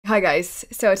Hi guys,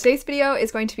 so today's video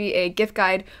is going to be a gift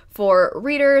guide for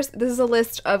readers. This is a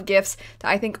list of gifts that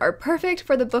I think are perfect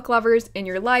for the book lovers in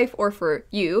your life, or for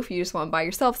you if you just want to buy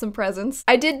yourself some presents.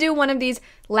 I did do one of these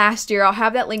last year. I'll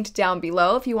have that linked down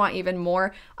below if you want even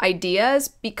more ideas,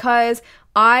 because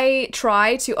I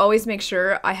try to always make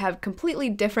sure I have completely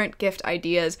different gift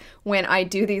ideas when I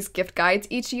do these gift guides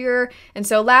each year. And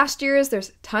so last year's,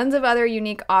 there's tons of other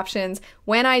unique options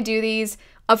when I do these.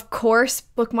 Of course,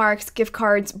 bookmarks, gift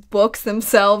cards, books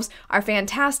themselves are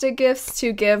fantastic gifts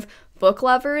to give book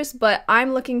lovers, but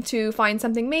I'm looking to find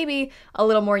something maybe a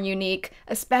little more unique,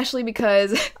 especially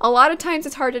because a lot of times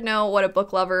it's hard to know what a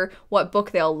book lover, what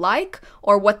book they'll like,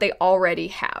 or what they already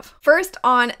have. First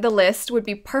on the list would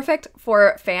be perfect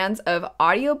for fans of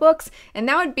audiobooks, and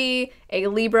that would be a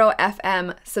Libro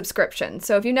FM subscription.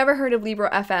 So if you've never heard of Libro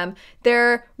FM,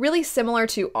 they're really similar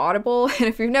to Audible, and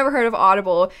if you've never heard of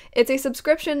Audible, it's a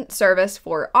subscription service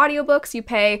for audiobooks. You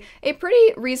pay a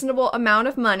pretty reasonable amount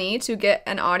of money to get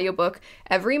an audiobook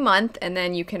every month, and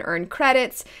then you can earn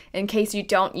credits in case you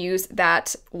don't use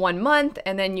that one month,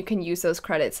 and then you can use those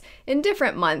credits in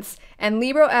different months. And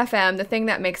Libro FM, the thing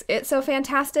that makes it so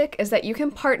fantastic is that you can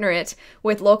partner it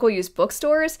with local used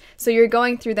bookstores, so you're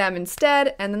going through them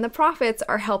instead, and then the profits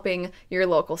are helping your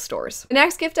local stores. The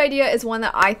next gift idea is one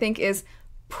that I think is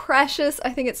precious.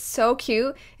 I think it's so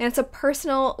cute, and it's a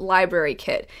personal library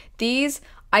kit. These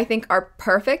I think are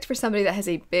perfect for somebody that has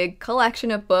a big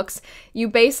collection of books. You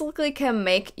basically can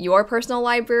make your personal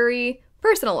library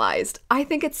personalized. I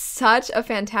think it's such a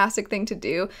fantastic thing to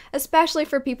do, especially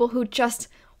for people who just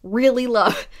really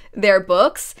love their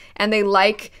books and they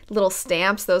like little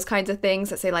stamps, those kinds of things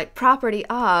that say like property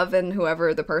of and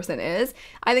whoever the person is.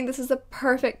 I think this is a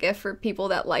perfect gift for people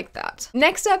that like that.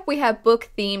 Next up, we have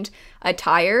book themed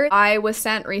attire. I was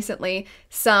sent recently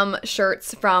some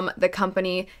shirts from the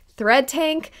company Thread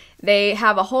Tank. They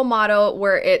have a whole motto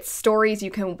where it's stories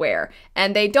you can wear,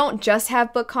 and they don't just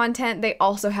have book content, they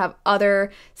also have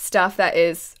other stuff that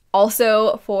is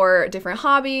also for different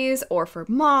hobbies or for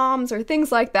moms or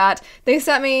things like that. They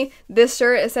sent me this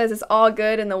shirt. It says it's all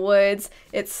good in the woods.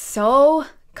 It's so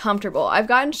comfortable. I've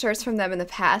gotten shirts from them in the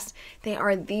past. They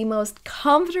are the most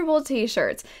comfortable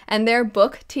t-shirts, and their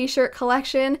book t-shirt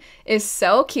collection is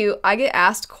so cute. I get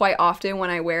asked quite often when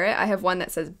I wear it. I have one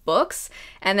that says books,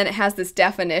 and then it has this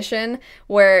definition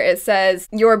where it says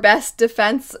your best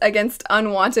defense against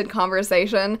unwanted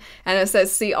conversation, and it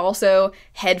says see also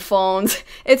headphones.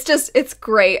 It's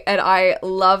great, and I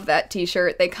love that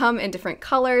t-shirt. They come in different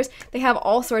colors. They have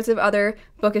all sorts of other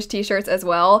bookish t-shirts as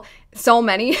well. So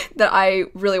many that I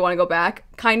really want to go back.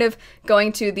 Kind of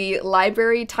going to the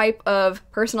library type of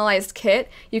personalized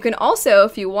kit. You can also,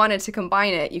 if you wanted to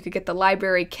combine it, you could get the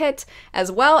library kit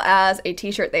as well as a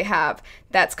t-shirt they have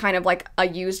that's kind of like a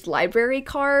used library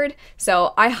card.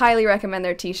 So I highly recommend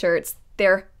their t-shirts.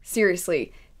 They're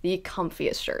seriously the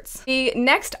comfiest shirts. The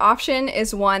next option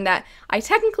is one that I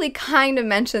technically kind of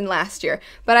mentioned last year,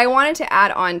 but I wanted to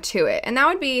add on to it, and that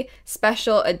would be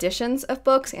special editions of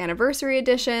books, anniversary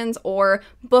editions, or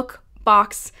book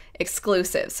box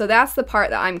exclusives. So that's the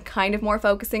part that I'm kind of more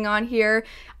focusing on here.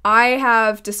 I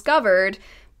have discovered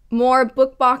more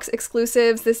book box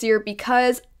exclusives this year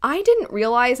because I didn't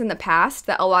realize in the past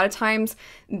that a lot of times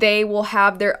they will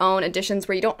have their own editions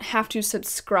where you don't have to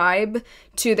subscribe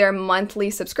to their monthly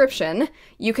subscription.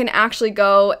 You can actually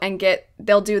go and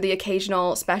they'll do the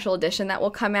occasional special edition that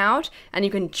will come out, and you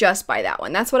can just buy that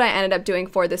one. That's what I ended up doing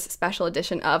for this special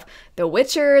edition of The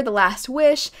Witcher, The Last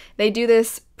Wish. They do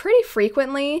this pretty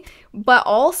frequently, but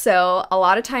also a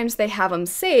lot of times they have them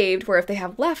saved where if they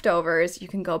have leftovers, you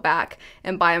can go back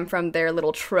and buy them from their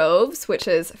little troves, which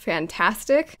is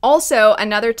fantastic. Also,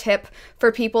 another tip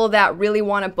for people that really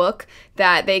want a book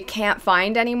that they can't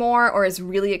find anymore or is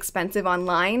really expensive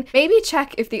online, maybe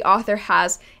check if the author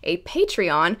has a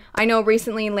Patreon. I know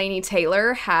recently Laini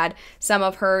Taylor had some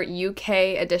of her UK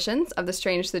editions of the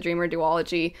Strange the Dreamer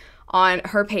duology on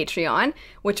her Patreon,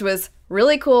 which was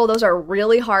really cool. Those are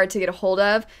really hard to get a hold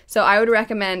of, so I would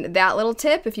recommend that little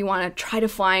tip if you want to try to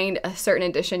find a certain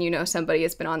edition you know somebody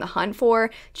has been on the hunt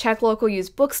for. Check local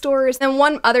used bookstores. And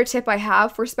one other tip I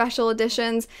have for special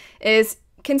editions is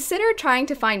consider trying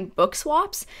to find book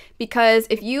swaps, because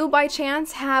if you by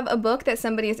chance have a book that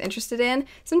somebody is interested in,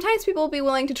 sometimes people will be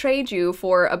willing to trade you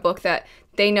for a book that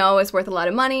they know is worth a lot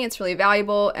of money, it's really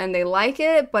valuable, and they like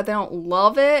it, but they don't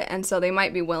love it, and so they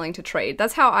might be willing to trade.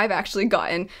 That's how I've actually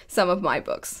gotten some of my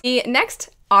books. The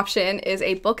next option is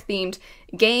a book-themed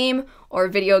game or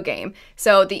video game.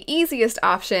 So the easiest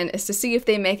option is to see if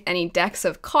they make any decks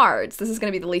of cards. This is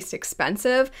going to be the least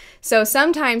expensive. So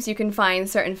sometimes you can find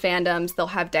certain fandoms, they'll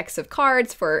have decks of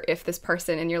cards for if this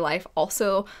person in your life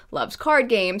also loves card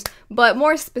games. But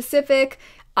more specific,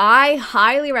 I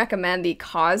highly recommend the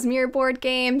Cosmere board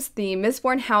games. The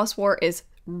Mistborn House War is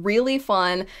really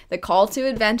fun. The Call to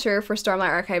Adventure for Stormlight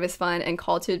Archive is fun, and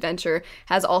Call to Adventure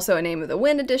has also a Name of the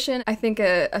Wind edition. I think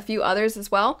a few others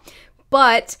as well.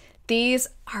 But these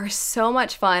are so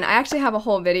much fun. I actually have a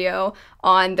whole video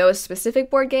on those specific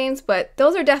board games, but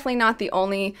those are definitely not the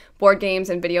only board games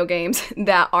and video games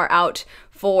that are out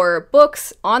for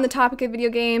books on the topic of video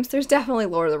games. There's definitely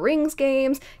Lord of the Rings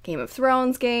games, Game of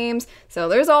Thrones games, so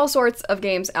there's all sorts of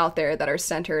games out there that are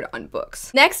centered on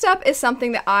books. Next up is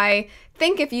something that I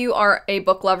think if you are a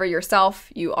book lover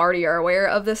yourself, you already are aware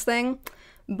of this thing,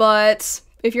 but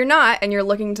if you're not and you're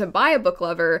looking to buy a book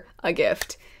lover a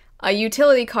gift, a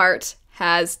utility cart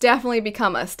has definitely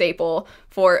become a staple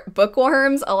for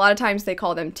bookworms. A lot of times they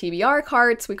call them TBR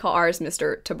carts. We call ours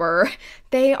Mr. Tabur.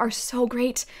 They are so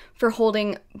great for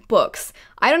holding books.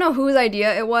 I don't know whose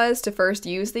idea it was to first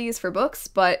use these for books,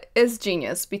 but it's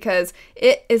genius because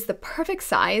it is the perfect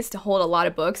size to hold a lot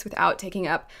of books without taking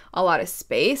up a lot of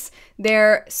space.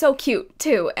 They're so cute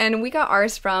too, and we got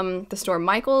ours from the store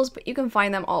Michael's, but you can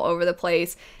find them all over the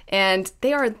place, and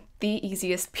they are the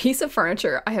easiest piece of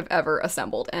furniture I have ever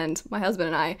assembled, and my husband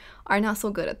and I are not so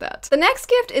good at that. The next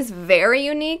gift is very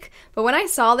unique, but when I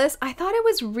saw this, I thought it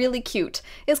was really cute.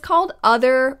 It's called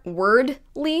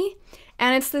Otherwordly,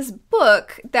 and it's this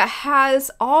book that has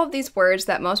all of these words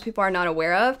that most people are not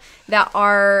aware of, that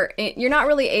are, you're not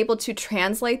really able to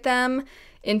translate them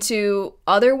into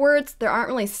other words. There aren't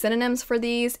really synonyms for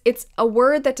these. It's a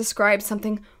word that describes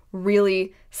something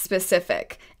really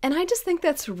specific. And I just think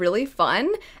that's really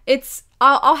fun.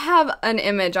 I'll have an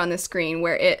image on the screen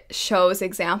where it shows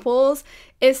examples.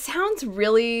 It sounds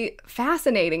really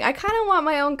fascinating. I kind of want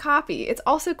my own copy. It's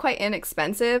also quite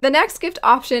inexpensive. The next gift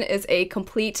option is a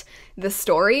Complete the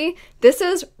Story. This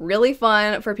is really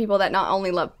fun for people that not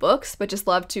only love books, but just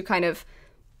love to kind of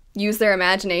use their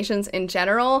imaginations in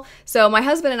general. So my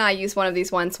husband and I used one of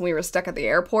these once when we were stuck at the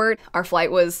airport. Our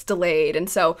flight was delayed, and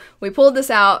so we pulled this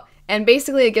out, and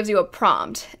basically it gives you a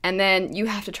prompt, and then you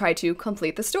have to try to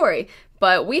complete the story.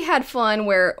 But we had fun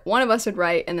where one of us would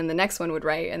write, and then the next one would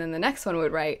write, and then the next one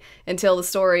would write, until the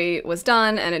story was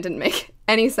done and it didn't make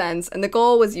any sense. And the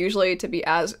goal was usually to be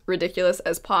as ridiculous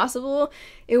as possible.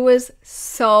 It was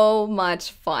so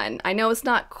much fun. I know it's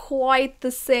not quite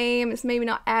the same, it's maybe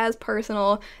not as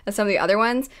personal as some of the other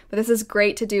ones, but this is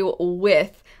great to do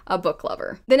with a book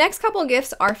lover. The next couple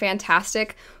gifts are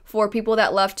fantastic for people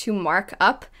that love to mark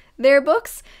up their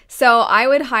books. So I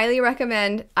would highly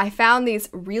recommend, I found these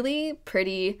really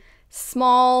pretty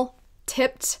small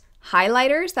tipped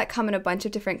highlighters that come in a bunch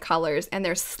of different colors, and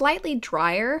they're slightly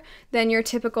drier than your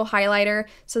typical highlighter,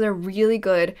 so they're really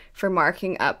good for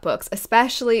marking up books,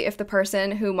 especially if the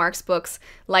person who marks books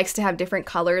likes to have different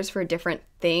colors for different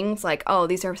things, like, oh,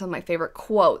 these are some of my favorite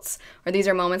quotes, or these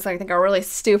are moments that I think are really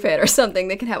stupid or something.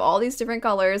 They can have all these different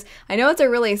colors. I know it's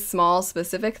a really small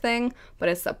specific thing, but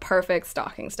it's the perfect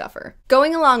stocking stuffer.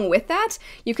 Going along with that,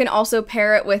 you can also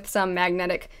pair it with some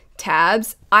magnetic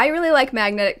tabs. I really like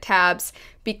magnetic tabs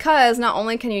because not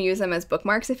only can you use them as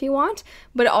bookmarks if you want,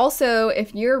 but also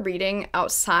if you're reading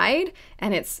outside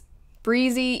and it's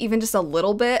breezy, even just a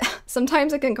little bit,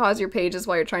 sometimes it can cause your pages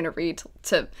while you're trying to read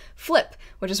to flip,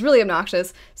 which is really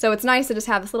obnoxious. So it's nice to just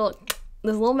have this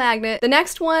little magnet. The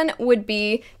next one would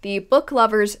be the Book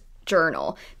Lover's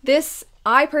Journal. This,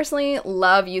 I personally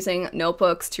love using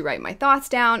notebooks to write my thoughts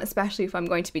down, especially if I'm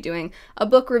going to be doing a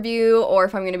book review, or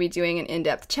if I'm going to be doing an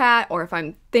in-depth chat, or if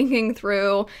I'm thinking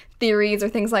through theories or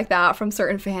things like that from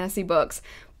certain fantasy books.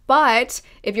 But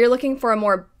if you're looking for a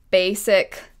more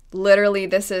basic, literally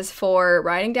this is for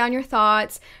writing down your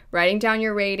thoughts, writing down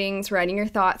your ratings, writing your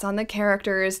thoughts on the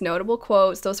characters, notable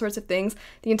quotes, those sorts of things.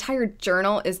 The entire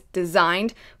journal is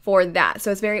designed for that.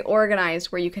 So it's very organized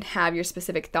where you can have your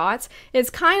specific thoughts. It's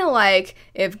kind of like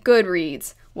if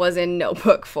Goodreads was in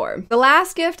notebook form. The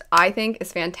last gift I think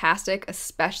is fantastic,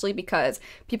 especially because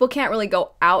people can't really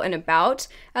go out and about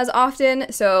as often.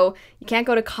 So you can't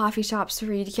go to coffee shops to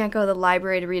read, you can't go to the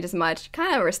library to read as much.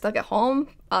 Kind of are stuck at home,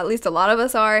 at least a lot of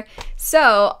us are.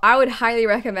 So I would highly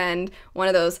recommend one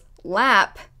of those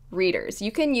lap readers.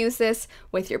 You can use this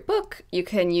with your book, you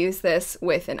can use this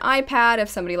with an iPad if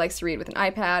somebody likes to read with an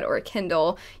iPad or a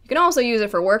Kindle. You can also use it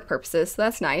for work purposes, so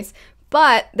that's nice.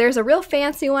 But there's a real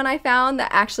fancy one I found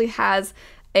that actually has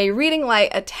a reading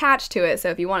light attached to it, so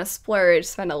if you want to splurge,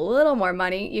 spend a little more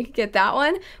money, you can get that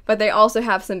one. But they also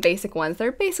have some basic ones.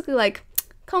 They're basically like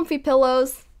comfy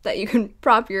pillows that you can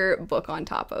prop your book on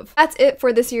top of. That's it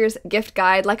for this year's gift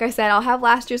guide. Like I said, I'll have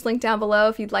last year's link down below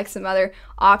if you'd like some other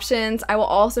options. I will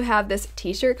also have this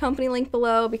t-shirt company link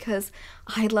below because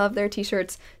I love their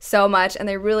t-shirts so much, and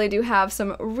they really do have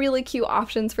some really cute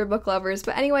options for book lovers.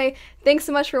 But anyway, thanks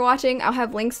so much for watching. I'll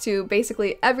have links to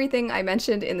basically everything I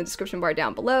mentioned in the description bar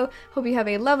down below. Hope you have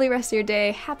a lovely rest of your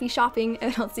day, happy shopping,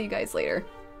 and I'll see you guys later.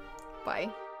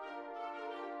 Bye.